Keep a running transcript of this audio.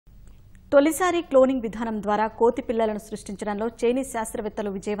తొలిసారి క్లోనింగ్ విధానం ద్వారా కోతి పిల్లలను సృష్టించడంలో చైనీస్ శాస్త్రవేత్తలు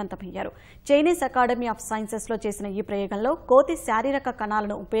విజయవంతమయ్యారు. చైనీస్ అకాడమీ ఆఫ్ సైన్సెస్లో చేసిన ఈ ప్రయోగంలో కోతి శారీరక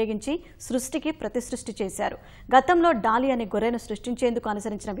కణాలను ఉపయోగించి సృష్టికి ప్రతిసృష్టి చేశారు. గతంలో డాలి అనే గొర్రెను సృష్టించేందుకు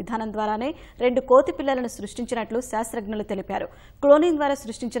అనుసరించిన విధానం ద్వారానే 2 కోతి పిల్లలను సృష్టించినట్లు శాస్త్రజ్ఞులు తెలిపారు. క్లోనింగ్ ద్వారా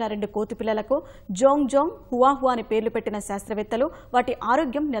సృష్టించిన 2 కోతి పిల్లలకు జోంగ్ జోంగ్, హువాహువా అని పేర్లు పెట్టిన శాస్త్రవేత్తలు వాటి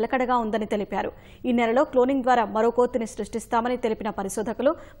ఆరోగ్యం నిలకడగా ఉందని తెలిపారు. ఈ నెలలో క్లోనింగ్ ద్వారా మరో కోతిని సృష్టిస్తామని తెలిపిన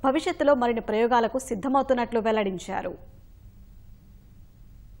పరిశోధకులు భవిష్యత్తులో మరిన్ని ప్రయోగాలకు సిద్ధమవుతున్నట్లు వెల్లడించారు.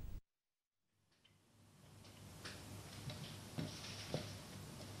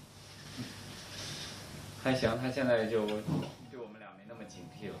 还行，他现在就对我们俩没那么警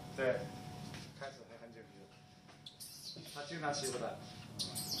惕了。对，开始还很警惕，他经常欺负他，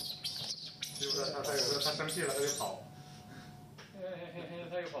欺负他，他有时候他生气了他就跑，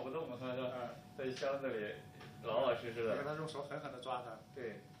他又跑不动了，他在箱子里老老实实的，因为他用手狠狠地抓他。对。